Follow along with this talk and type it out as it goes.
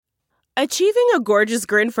Achieving a gorgeous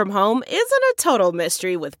grin from home isn't a total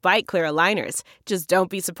mystery with Bite Clear aligners. Just don't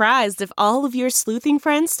be surprised if all of your sleuthing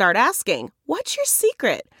friends start asking, "What's your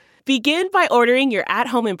secret?" Begin by ordering your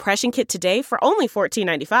at-home impression kit today for only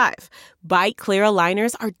 $14.95. Bite Clear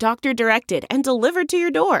aligners are doctor-directed and delivered to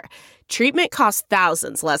your door. Treatment costs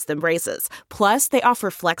thousands less than braces. Plus, they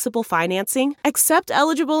offer flexible financing, accept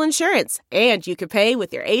eligible insurance, and you can pay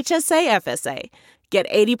with your HSA FSA. Get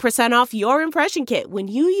 80% off your impression kit when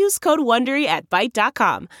you use code WONDERY at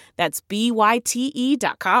Byte.com. That's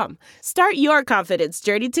BYTE.com. Start your confidence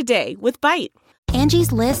journey today with Byte.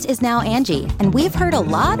 Angie's List is now Angie, and we've heard a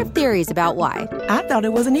lot of theories about why. I thought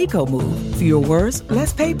it was an eco move. Fewer words,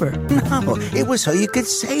 less paper. No, it was so you could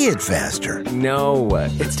say it faster. No,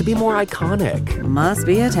 it's to be more iconic. Must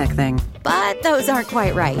be a tech thing. But those aren't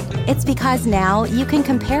quite right. It's because now you can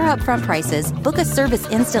compare upfront prices, book a service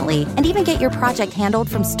instantly, and even get your project handled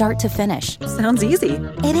from start to finish. Sounds easy.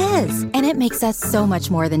 It is, and it makes us so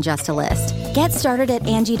much more than just a list. Get started at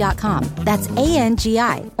Angie.com. That's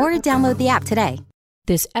ANGI, or download the app today.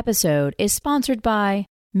 This episode is sponsored by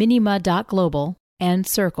Minima.Global and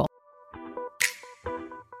Circle.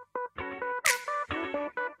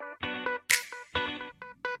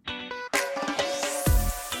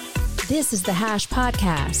 This is the Hash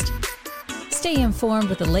Podcast. Stay informed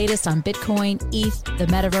with the latest on Bitcoin, ETH, the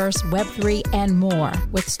metaverse, Web3, and more,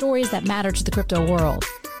 with stories that matter to the crypto world.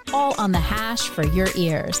 All on the Hash for your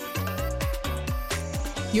ears.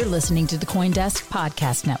 You're listening to the CoinDesk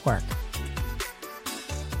Podcast Network.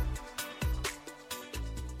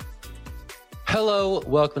 Hello,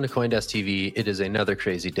 welcome to CoinDesk TV. It is another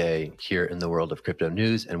crazy day here in the world of crypto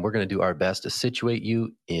news, and we're going to do our best to situate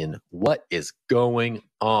you in what is going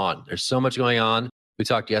on. There's so much going on. We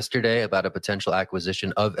talked yesterday about a potential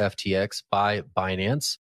acquisition of FTX by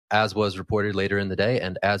Binance, as was reported later in the day,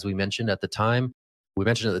 and as we mentioned at the time,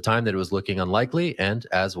 that it was looking unlikely, and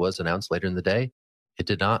as was announced later in the day, it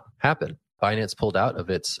did not happen. Binance pulled out of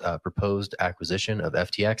its proposed acquisition of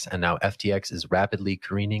FTX, and now FTX is rapidly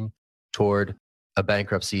careening toward a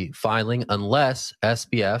bankruptcy filing unless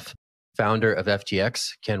SBF, founder of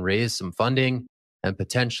FTX, can raise some funding and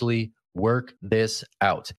potentially work this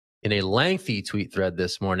out. In a lengthy tweet thread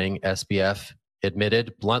this morning, SBF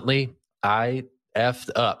admitted bluntly, "I effed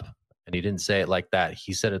up." And he didn't say it like that.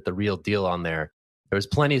 He said it the real deal on there. There was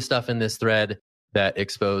plenty of stuff in this thread that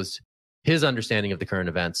exposed his understanding of the current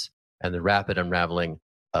events and the rapid unraveling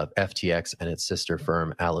of FTX and its sister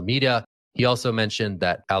firm, Alameda. He also mentioned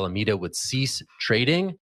that Alameda would cease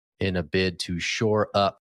trading in a bid to shore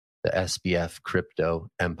up the SBF crypto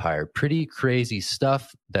empire. Pretty crazy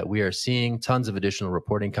stuff that we are seeing. Tons of additional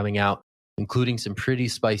reporting coming out, including some pretty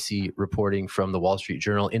spicy reporting from the Wall Street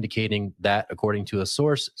Journal indicating that, according to a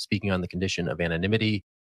source speaking on the condition of anonymity,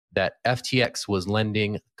 that FTX was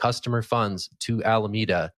lending customer funds to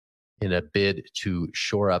Alameda in a bid to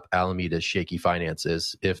shore up Alameda's shaky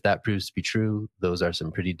finances. If that proves to be true, those are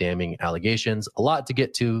some pretty damning allegations. A lot to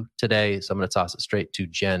get to today, so I'm going to toss it straight to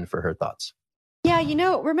Jen for her thoughts. Yeah,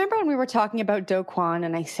 remember when we were talking about Do Kwon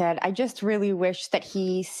and I said, I just really wish that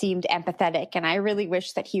he seemed empathetic and I really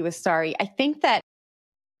wish that he was sorry. I think that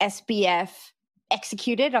SBF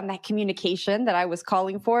executed on that communication that I was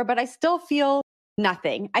calling for, but I still feel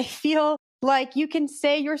nothing. I feel like you can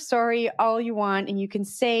say you're sorry all you want, and you can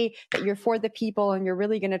say that you're for the people and you're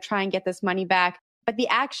really going to try and get this money back. But the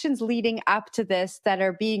actions leading up to this that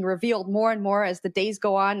are being revealed more and more as the days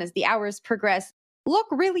go on, as the hours progress, look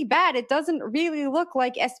really bad. It doesn't really look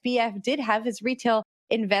like SBF did have his retail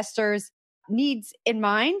investors' needs in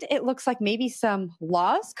mind. It looks like maybe some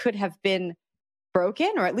laws could have been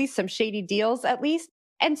broken, or at least some shady deals at least.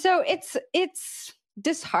 And so it's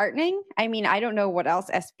disheartening. I mean, I don't know what else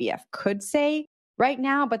SBF could say right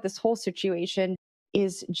now, but this whole situation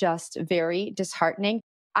is just very disheartening.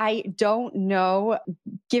 I don't know,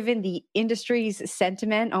 given the industry's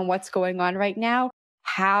sentiment on what's going on right now,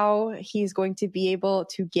 how he's going to be able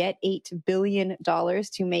to get $8 billion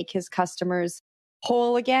to make his customers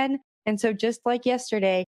whole again. And so just like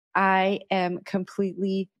yesterday, I am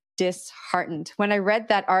completely disheartened. When I read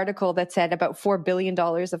that article that said about $4 billion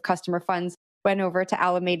of customer funds went over to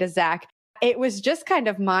Alameda, Zach, it was just kind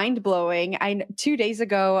of mind-blowing. 2 days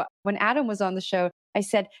ago, when Adam was on the show, I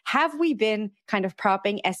said, have we been kind of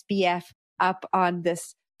propping SBF up on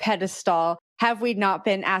this pedestal? Have we not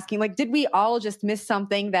been asking, did we all just miss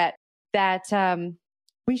something that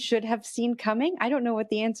we should have seen coming? I don't know what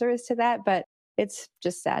the answer is to that, but it's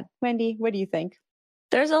just sad. Wendy, what do you think?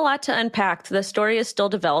 There's a lot to unpack. The story is still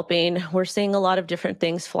developing. We're seeing a lot of different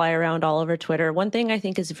things fly around all over Twitter. One thing I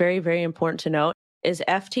think is very, very important to note is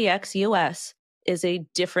FTX US is a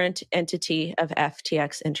different entity of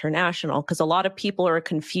FTX International, because a lot of people are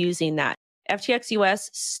confusing that. FTX US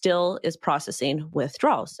still is processing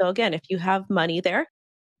withdrawals. So again, if you have money there,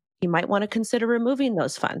 you might want to consider removing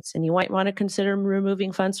those funds, and you might want to consider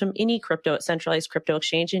removing funds from any centralized crypto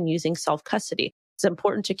exchange and using self-custody. It's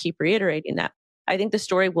important to keep reiterating that. I think the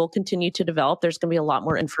story will continue to develop. There's going to be a lot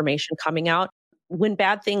more information coming out. When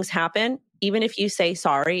bad things happen, even if you say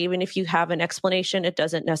sorry, even if you have an explanation, it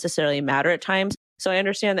doesn't necessarily matter at times. So I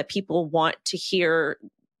understand that people want to hear,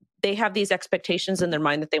 they have these expectations in their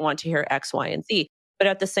mind that they want to hear X, Y, and Z. But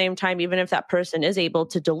at the same time, even if that person is able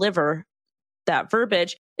to deliver that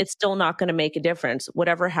verbiage, it's still not going to make a difference.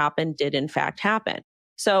 Whatever happened did in fact happen.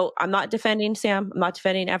 So I'm not defending Sam. I'm not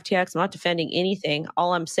defending FTX. I'm not defending anything.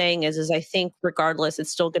 All I'm saying is I think regardless,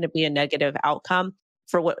 it's still going to be a negative outcome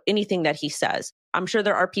for anything that he says. I'm sure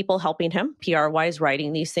there are people helping him PR-wise,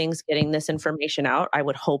 writing these things, getting this information out. I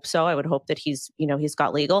would hope so. I would hope that he's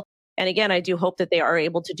got legal. And again, I do hope that they are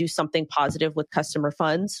able to do something positive with customer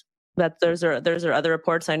funds. That those are other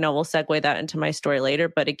reports. I know we'll segue that into my story later.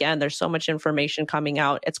 But again, there's so much information coming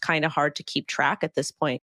out. It's kind of hard to keep track at this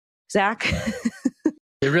point. Zach?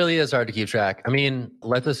 It really is hard to keep track. I mean,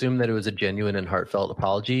 let's assume that it was a genuine and heartfelt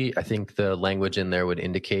apology. I think the language in there would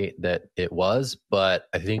indicate that it was. But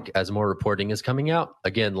I think as more reporting is coming out,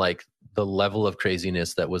 again, like the level of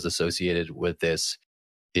craziness that was associated with this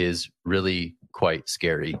is really quite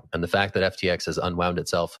scary. And the fact that FTX has unwound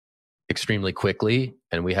itself extremely quickly,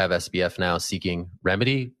 and we have SBF now seeking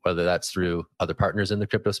remedy, whether that's through other partners in the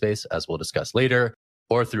crypto space, as we'll discuss later,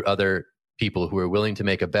 or through other people who are willing to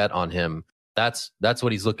make a bet on him. That's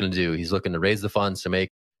what he's looking to do. He's looking to raise the funds to make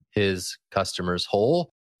his customers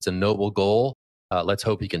whole. It's a noble goal. Let's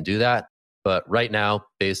hope he can do that. But right now,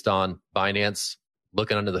 based on Binance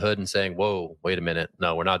looking under the hood and saying, whoa, wait a minute,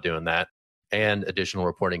 no, we're not doing that, and additional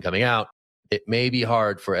reporting coming out, it may be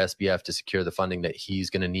hard for SBF to secure the funding that he's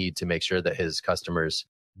going to need to make sure that his customers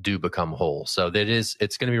do become whole. So it's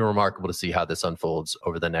going to be remarkable to see how this unfolds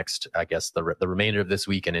over the next, I guess, the remainder of this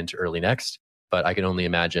week and into early next. But I can only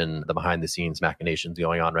imagine the behind the scenes machinations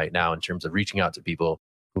going on right now in terms of reaching out to people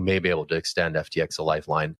who may be able to extend FTX a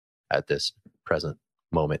lifeline at this present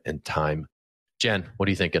moment in time. Jen, what are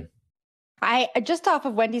you thinking? Just off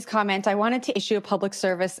of Wendy's comment, I wanted to issue a public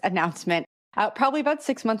service announcement. Probably about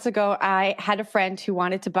 6 months ago, I had a friend who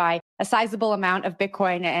wanted to buy a sizable amount of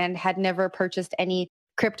Bitcoin and had never purchased any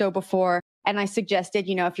crypto before. And I suggested,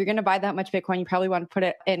 if you're going to buy that much Bitcoin, you probably want to put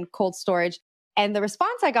it in cold storage. And the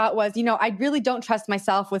response I got was, I really don't trust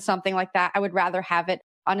myself with something like that. I would rather have it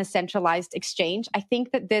on a centralized exchange. I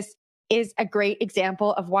think that this is a great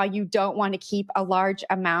example of why you don't want to keep a large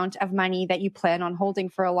amount of money that you plan on holding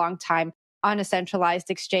for a long time on a centralized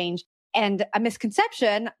exchange. And a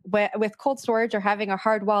misconception with cold storage or having a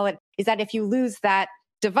hard wallet is that if you lose that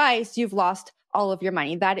device, you've lost all of your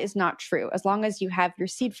money. That is not true. As long as you have your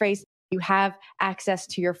seed phrase, you have access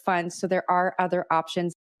to your funds. So there are other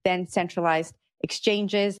options than centralized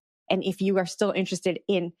exchanges. And if you are still interested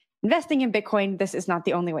in investing in Bitcoin, this is not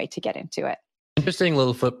the only way to get into it. Interesting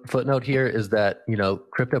little footnote here is that,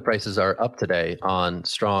 crypto prices are up today on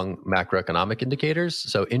strong macroeconomic indicators.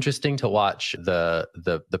 So interesting to watch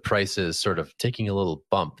the prices sort of taking a little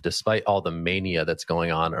bump despite all the mania that's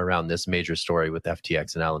going on around this major story with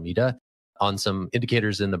FTX and Alameda. On some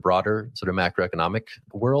indicators in the broader sort of macroeconomic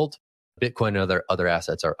world, Bitcoin and other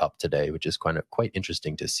assets are up today, which is quite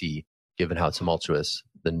interesting to see, given how tumultuous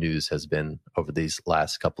the news has been over these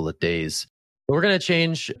last couple of days. But we're going to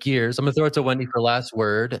change gears. I'm going to throw it to Wendy for last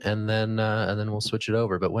word, and then we'll switch it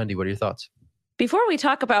over. But Wendy, what are your thoughts? Before we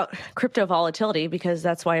talk about crypto volatility, because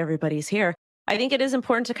that's why everybody's here, I think it is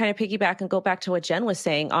important to kind of piggyback and go back to what Jen was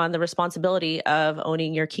saying on the responsibility of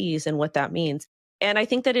owning your keys and what that means. And I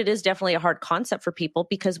think that it is definitely a hard concept for people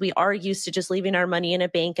because we are used to just leaving our money in a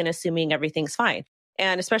bank and assuming everything's fine.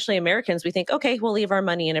 And especially Americans, we think, okay, we'll leave our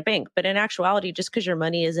money in a bank. But in actuality, just because your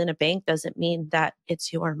money is in a bank doesn't mean that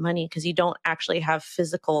it's your money, because you don't actually have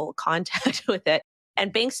physical contact with it.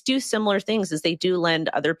 And banks do similar things as they do lend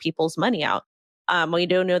other people's money out. We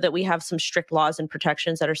do know that we have some strict laws and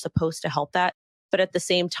protections that are supposed to help that. But at the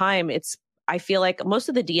same time, I feel like most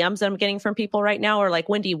of the DMs that I'm getting from people right now are like,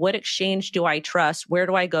 Wendy, what exchange do I trust? Where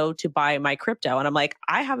do I go to buy my crypto? And I'm like,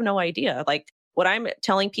 I have no idea. Like, what I'm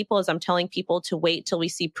telling people is I'm telling people to wait till we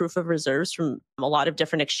see proof of reserves from a lot of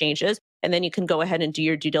different exchanges. And then you can go ahead and do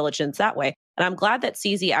your due diligence that way. And I'm glad that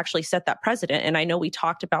CZ actually set that precedent. And I know we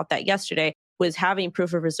talked about that yesterday, was having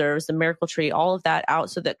proof of reserves, the Miracle Tree, all of that out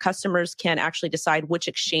so that customers can actually decide which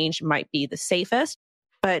exchange might be the safest.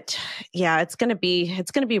 But yeah, it's going to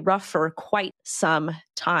be rough for quite some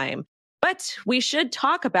time. But we should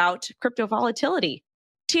talk about crypto volatility.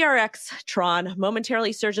 TRX Tron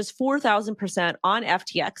momentarily surges 4,000% on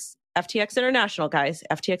FTX. FTX International, guys.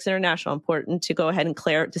 FTX International, important to go ahead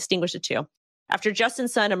and distinguish the two. After Justin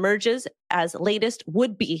Sun emerges as latest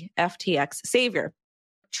would-be FTX savior.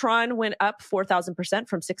 Tron went up 4,000%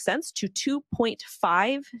 from 6 cents to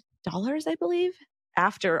 $2.5, I believe,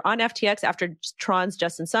 on FTX after Tron's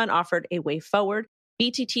Justin Sun offered a way forward.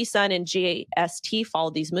 BTT Sun and GST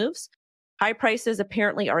followed these moves. High prices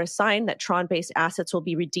apparently are a sign that Tron-based assets will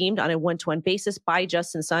be redeemed on a one-to-one basis by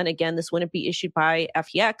Justin Sun. Again, this wouldn't be issued by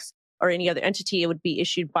FTX or any other entity. It would be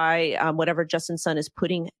issued by whatever Justin Sun is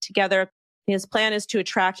putting together. His plan is to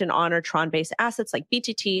attract and honor Tron-based assets like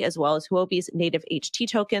BTT, as well as Huobi's native HT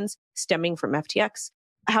tokens stemming from FTX.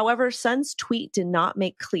 However, Sun's tweet did not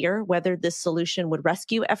make clear whether this solution would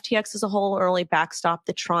rescue FTX as a whole or only backstop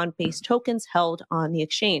the Tron-based tokens held on the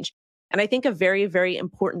exchange. And I think a very, very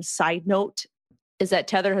important side note is that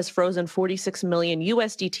Tether has frozen 46 million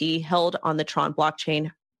USDT held on the Tron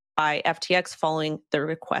blockchain by FTX following the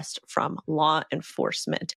request from law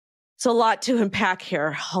enforcement. It's a lot to unpack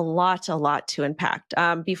here. A lot to unpack.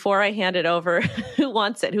 Before I hand it over, who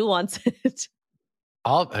wants it?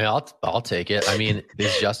 I'll take it. I mean,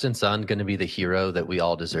 is Justin Sun going to be the hero that we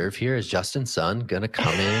all deserve here? Is Justin Sun going to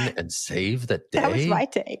come in and save the day? That was my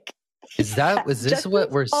take. Is this what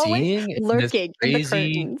we're seeing? Lurking in the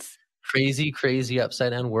curtains. Crazy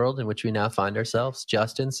upside down world in which we now find ourselves.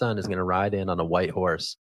 Justin Sun is going to ride in on a white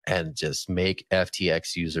horse and just make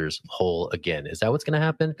FTX users whole again. Is that what's going to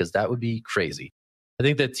happen? Because that would be crazy. I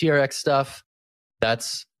think the TRX stuff,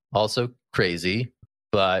 that's also crazy.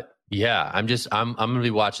 But yeah, I'm going to be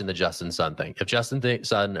watching the Justin Sun thing. If Justin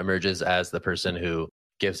Sun emerges as the person who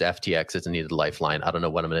gives FTX its needed lifeline, I don't know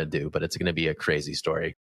what I'm going to do, but it's going to be a crazy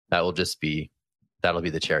story. That'll be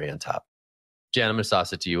the cherry on top. Jan, I'm going to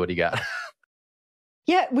toss it to you. What do you got?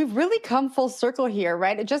 Yeah, we've really come full circle here,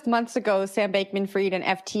 right? Just months ago, Sam Bankman-Fried and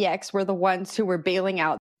FTX were the ones who were bailing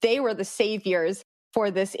out. They were the saviors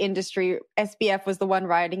for this industry. SBF was the one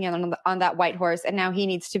riding in on that white horse, and now he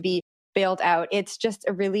needs to be bailed out. It's just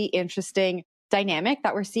a really interesting dynamic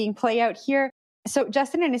that we're seeing play out here. So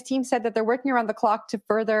Justin and his team said that they're working around the clock to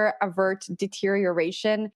further avert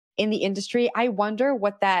deterioration in the industry. I wonder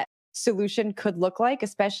what that solution could look like,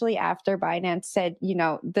 especially after Binance said,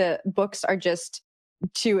 the books are just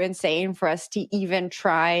too insane for us to even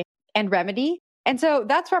try and remedy. And so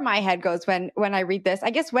that's where my head goes when I read this. I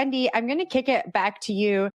guess, Wendy, I'm going to kick it back to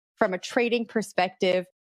you from a trading perspective.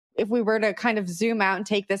 If we were to kind of zoom out and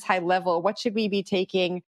take this high level, what should we be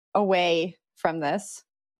taking away from this?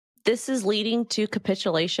 This is leading to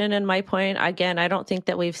capitulation, in my point. Again, I don't think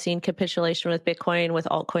that we've seen capitulation with Bitcoin, with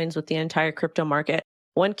altcoins, with the entire crypto market.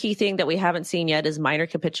 One key thing that we haven't seen yet is minor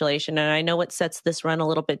capitulation. And I know what sets this run a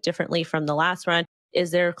little bit differently from the last run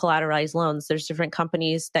is their collateralized loans. There's different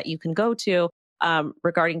companies that you can go to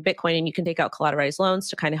regarding Bitcoin, and you can take out collateralized loans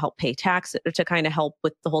to kind of help pay tax, or to kind of help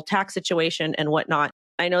with the whole tax situation and whatnot.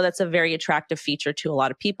 I know that's a very attractive feature to a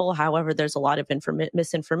lot of people. However, there's a lot of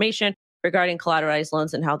misinformation regarding collateralized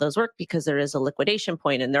loans and how those work, because there is a liquidation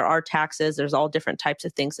point and there are taxes. There's all different types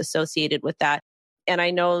of things associated with that. And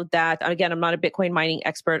I know that, again, I'm not a Bitcoin mining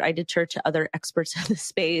expert. I defer to other experts in the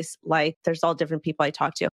space. Like, there's all different people I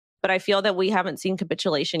talk to. But I feel that we haven't seen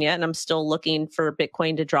capitulation yet. And I'm still looking for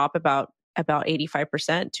Bitcoin to drop about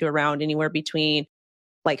 85% to around anywhere between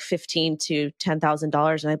like $15,000 to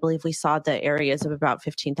 $10,000. And I believe we saw the areas of about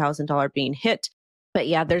 $15,000 being hit. But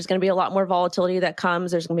yeah, there's going to be a lot more volatility that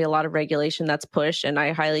comes. There's going to be a lot of regulation that's pushed. And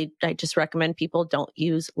I just recommend people don't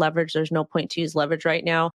use leverage. There's no point to use leverage right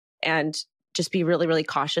now. And just be really, really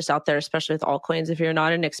cautious out there, especially with altcoins. If you're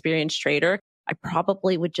not an experienced trader, I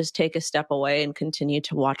probably would just take a step away and continue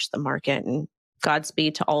to watch the market. And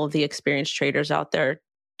Godspeed to all of the experienced traders out there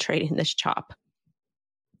trading this chop.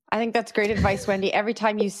 I think that's great advice, Wendy. Every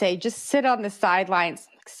time you say, just sit on the sidelines,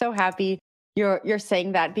 I'm so happy you're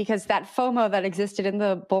saying that, because that FOMO that existed in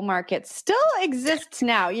the bull market still exists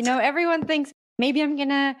now. Everyone thinks maybe I'm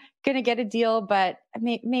gonna get a deal, but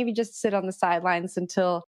maybe just sit on the sidelines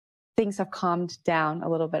until things have calmed down a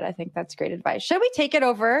little bit. I think that's great advice. Should we take it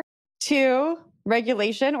over to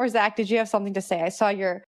regulation? Or Zach, did you have something to say? I saw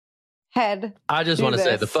your head. I just want to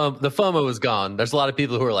say the FOMO is gone. There's a lot of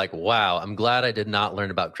people who are like, wow, I'm glad I did not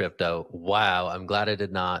learn about crypto. Wow, I'm glad I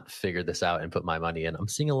did not figure this out and put my money in. I'm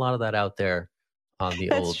seeing a lot of that out there on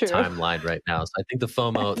the old timeline right now. So I think the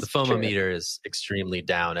FOMO meter is extremely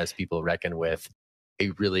down as people reckon with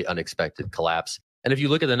a really unexpected collapse. And if you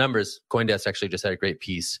look at the numbers, CoinDesk actually just had a great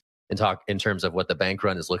piece in terms of what the bank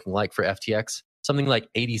run is looking like for FTX. Something like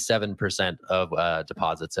 87% of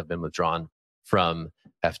deposits have been withdrawn from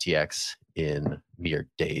FTX in mere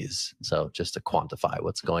days. So just to quantify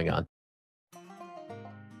what's going on.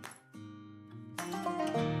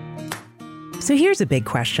 So here's a big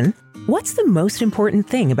question. What's the most important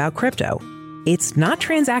thing about crypto? It's not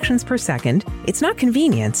transactions per second, it's not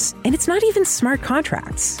convenience, and it's not even smart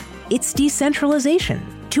contracts. It's decentralization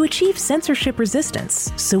to achieve censorship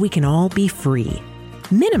resistance so we can all be free.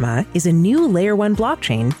 Minima is a new Layer 1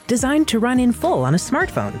 blockchain designed to run in full on a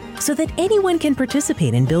smartphone so that anyone can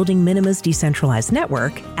participate in building Minima's decentralized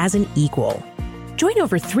network as an equal. Join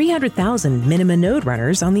over 300,000 Minima node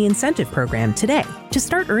runners on the incentive program today to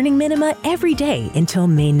start earning Minima every day until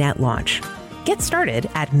mainnet launch. Get started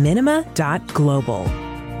at minima.global.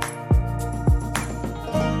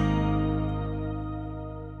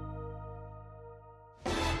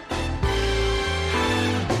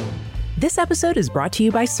 This episode is brought to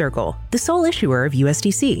you by Circle, the sole issuer of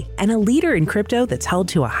USDC and a leader in crypto that's held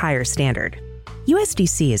to a higher standard.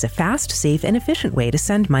 USDC is a fast, safe, and efficient way to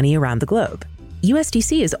send money around the globe.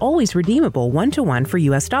 USDC is always redeemable one-to-one for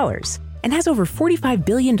US dollars and has over $45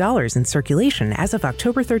 billion in circulation as of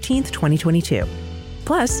October 13th, 2022.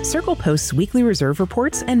 Plus, Circle posts weekly reserve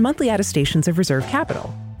reports and monthly attestations of reserve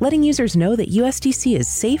capital, letting users know that USDC is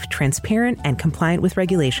safe, transparent, and compliant with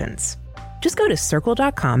regulations. Just go to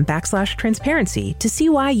circle.com/transparency to see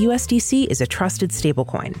why USDC is a trusted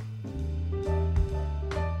stablecoin.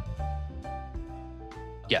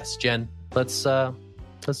 Yes, Jen, let's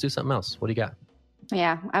do something else. What do you got?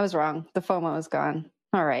 Yeah, I was wrong. The FOMO is gone.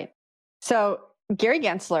 All right. So Gary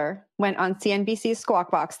Gensler went on CNBC's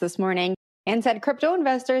Squawk Box this morning and said crypto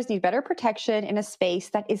investors need better protection in a space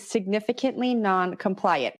that is significantly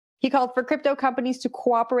non-compliant. He called for crypto companies to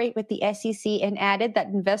cooperate with the SEC and added that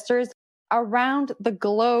investors around the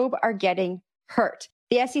globe are getting hurt.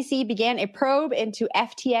 The SEC began a probe into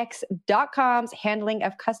FTX.com's handling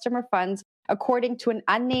of customer funds, according to an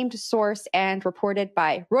unnamed source and reported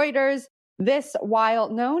by Reuters. This, while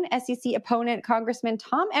known SEC opponent Congressman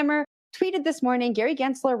Tom Emmer tweeted this morning, Gary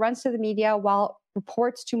Gensler runs to the media while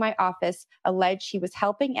reports to my office allege he was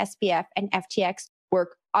helping SBF and FTX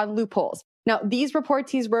work on loopholes. Now, these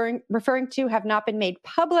reports he's referring to have not been made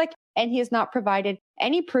public, and he has not provided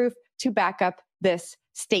any proof to back up this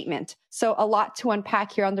statement. So a lot to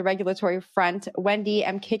unpack here on the regulatory front. Wendy,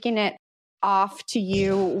 I'm kicking it off to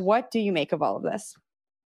you. What do you make of all of this?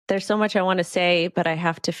 There's so much I want to say, but I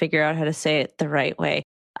have to figure out how to say it the right way.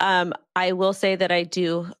 I will say that I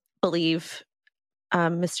do believe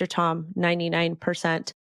Mr. Tom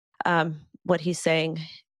 99% what he's saying.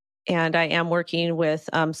 And I am working with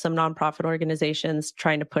some nonprofit organizations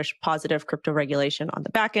trying to push positive crypto regulation on the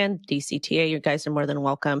back end. DCTA, you guys are more than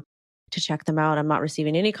welcome to check them out. I'm not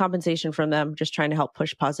receiving any compensation from them, just trying to help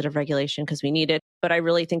push positive regulation because we need it. But I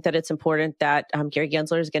really think that it's important that Gary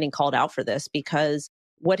Gensler is getting called out for this, because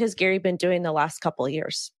what has Gary been doing the last couple of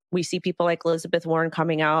years? We see people like Elizabeth Warren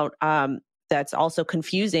coming out that's also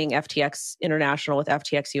confusing FTX International with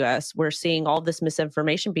FTX US. We're seeing all this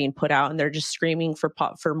misinformation being put out, and they're just screaming for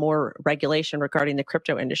more regulation regarding the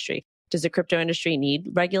crypto industry. Does the crypto industry need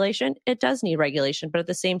regulation? It does need regulation, but at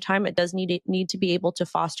the same time, it does need to be able to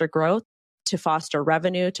foster growth, to foster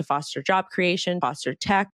revenue, to foster job creation, foster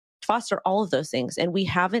tech, foster all of those things. And we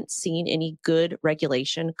haven't seen any good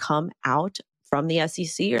regulation come out from the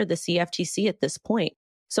SEC or the CFTC at this point.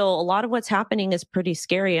 So a lot of what's happening is pretty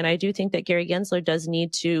scary. And I do think that Gary Gensler does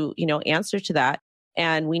need to, answer to that.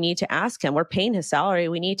 And we need to ask him, we're paying his salary.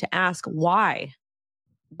 We need to ask why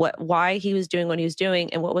he was doing what he was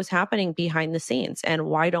doing and what was happening behind the scenes. And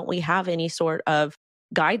why don't we have any sort of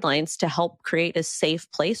guidelines to help create a safe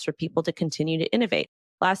place for people to continue to innovate?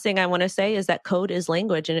 Last thing I want to say is that code is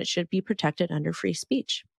language and it should be protected under free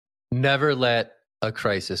speech. Never let a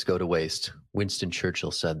crisis go to waste. Winston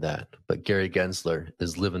Churchill said that, but Gary Gensler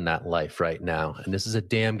is living that life right now. And this is a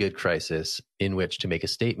damn good crisis in which to make a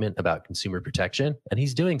statement about consumer protection. And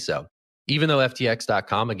he's doing so. Even though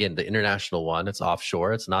FTX.com, again, the international one, it's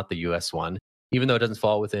offshore, it's not the US one. Even though it doesn't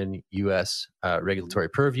fall within US regulatory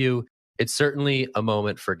purview, it's certainly a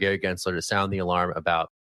moment for Gary Gensler to sound the alarm about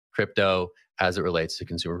crypto as it relates to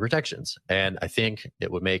consumer protections. And I think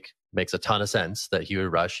it would makes a ton of sense that he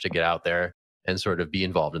would rush to get out there and sort of be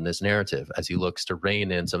involved in this narrative as he looks to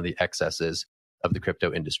rein in some of the excesses of the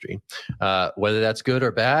crypto industry. Whether that's good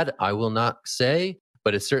or bad, I will not say,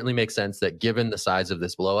 but it certainly makes sense that given the size of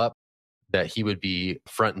this blow up, that he would be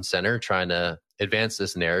front and center trying to advance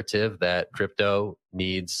this narrative that crypto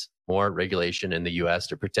needs more regulation in the US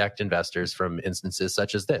to protect investors from instances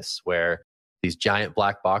such as this, where these giant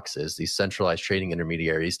black boxes, these centralized trading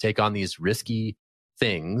intermediaries take on these risky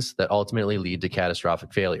things that ultimately lead to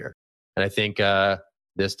catastrophic failure. And I think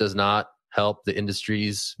this does not help the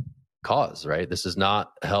industry's cause, right? This does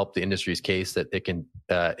not help the industry's case that it can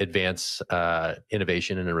advance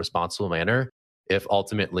innovation in a responsible manner if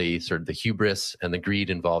ultimately sort of the hubris and the greed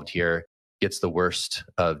involved here gets the worst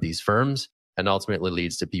of these firms and ultimately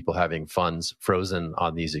leads to people having funds frozen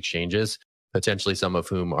on these exchanges, potentially some of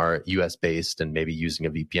whom are US based and maybe using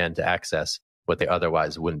a VPN to access what they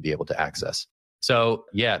otherwise wouldn't be able to access. So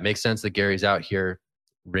yeah, it makes sense that Gary's out here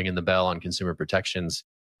ringing the bell on consumer protections.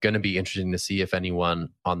 Going to be interesting to see if anyone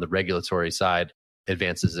on the regulatory side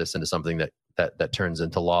advances this into something that turns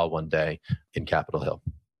into law one day in Capitol Hill.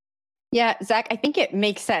 Yeah, Zach, I think it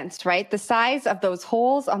makes sense, right? The size of those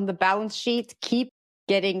holes on the balance sheet keep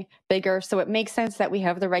getting bigger. So it makes sense that we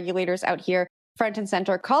have the regulators out here front and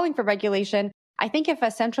center calling for regulation. I think if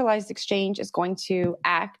a centralized exchange is going to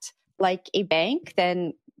act like a bank,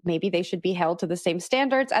 then maybe they should be held to the same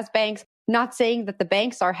standards as banks. Not saying that the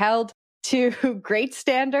banks are held to great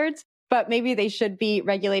standards, but maybe they should be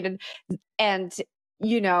regulated. And,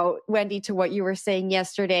 Wendy, to what you were saying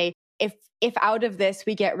yesterday, if out of this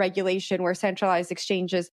we get regulation where centralized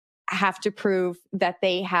exchanges have to prove that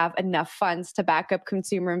they have enough funds to back up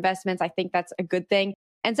consumer investments, I think that's a good thing.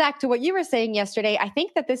 And Zach, to what you were saying yesterday, I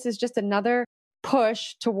think that this is just another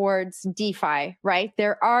push towards DeFi, right?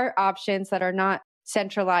 There are options that are not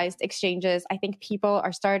centralized exchanges. I think people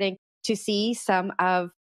are starting to see some of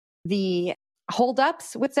the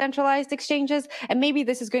holdups with centralized exchanges. And maybe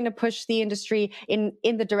this is going to push the industry in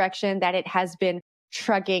the direction that it has been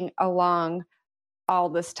trudging along all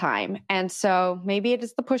this time. And so maybe it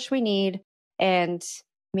is the push we need. And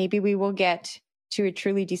maybe we will get to a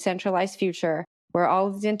truly decentralized future where all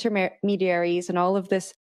of the intermediaries and all of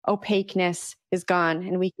this opaqueness is gone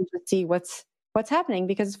and we can just see what's happening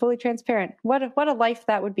because it's fully transparent. What a life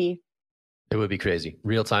that would be. It would be crazy.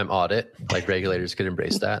 Real-time audit, like regulators could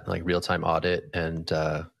embrace that, like real-time audit and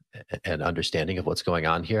understanding of what's going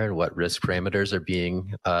on here and what risk parameters are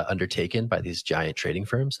being undertaken by these giant trading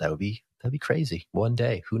firms. That'd be crazy. One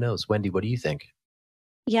day, who knows? Wendy, what do you think?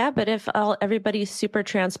 Yeah, but if everybody's super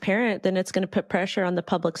transparent, then it's going to put pressure on the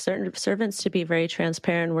public servants to be very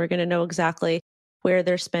transparent. We're going to know exactly where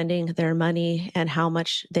they're spending their money and how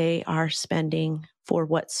much they are spending for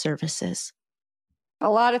what services. A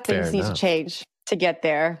lot of things need to change to get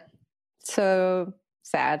there. So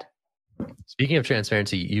sad. Speaking of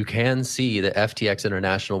transparency, you can see that FTX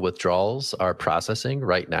International withdrawals are processing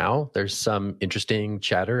right now. There's some interesting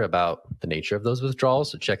chatter about the nature of those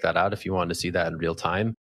withdrawals. So check that out if you want to see that in real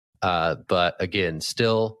time. But again,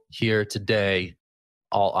 still here today,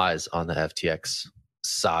 all eyes on the FTX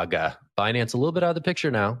saga. Binance a little bit out of the picture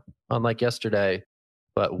now, unlike yesterday.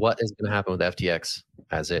 But what is going to happen with FTX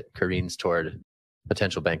as it careens toward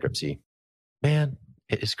potential bankruptcy? Man,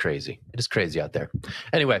 it is crazy. It is crazy out there.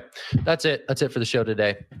 Anyway, that's it. That's it for the show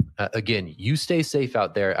today. Again, you stay safe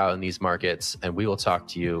out there, out in these markets, and we will talk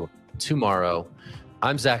to you tomorrow.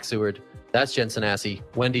 I'm Zach Seward. That's Jen Sanasi.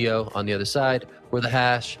 Wendy O on the other side. We're The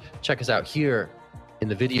Hash. Check us out here in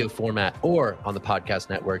the video format or on the podcast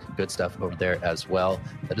network. Good stuff over there as well.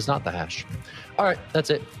 That is not The Hash. All right, that's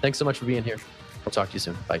it. Thanks so much for being here. We'll talk to you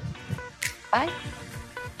soon. Bye. Bye.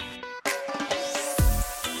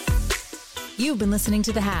 You've been listening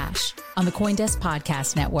to The Hash on the CoinDesk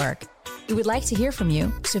Podcast Network. We would like to hear from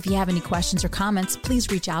you, so if you have any questions or comments, please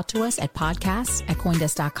reach out to us at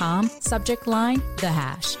podcasts@coindesk.com, subject line, The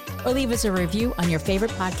Hash, or leave us a review on your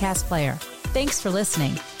favorite podcast player. Thanks for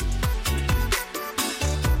listening.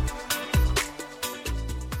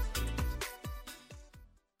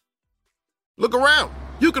 Look around.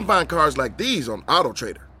 You can find cars like these on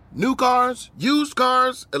AutoTrader. New cars, used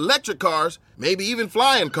cars, electric cars, maybe even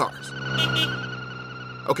flying cars.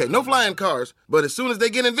 Okay, no flying cars, but as soon as they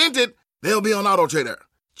get invented, they'll be on AutoTrader.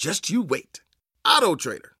 Just you wait.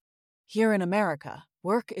 AutoTrader. Here in America,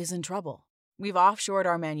 work is in trouble. We've offshored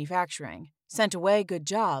our manufacturing, sent away good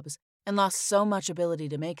jobs, and lost so much ability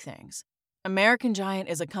to make things. American Giant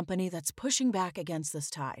is a company that's pushing back against this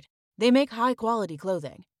tide. They make high-quality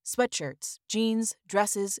clothing, sweatshirts, jeans,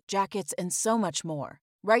 dresses, jackets, and so much more,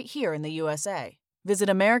 right here in the USA. Visit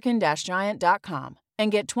American-Giant.com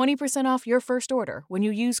and get 20% off your first order when you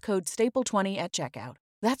use code STAPLE20 at checkout.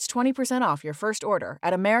 That's 20% off your first order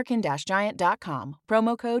at American-Giant.com,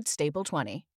 promo code STAPLE20.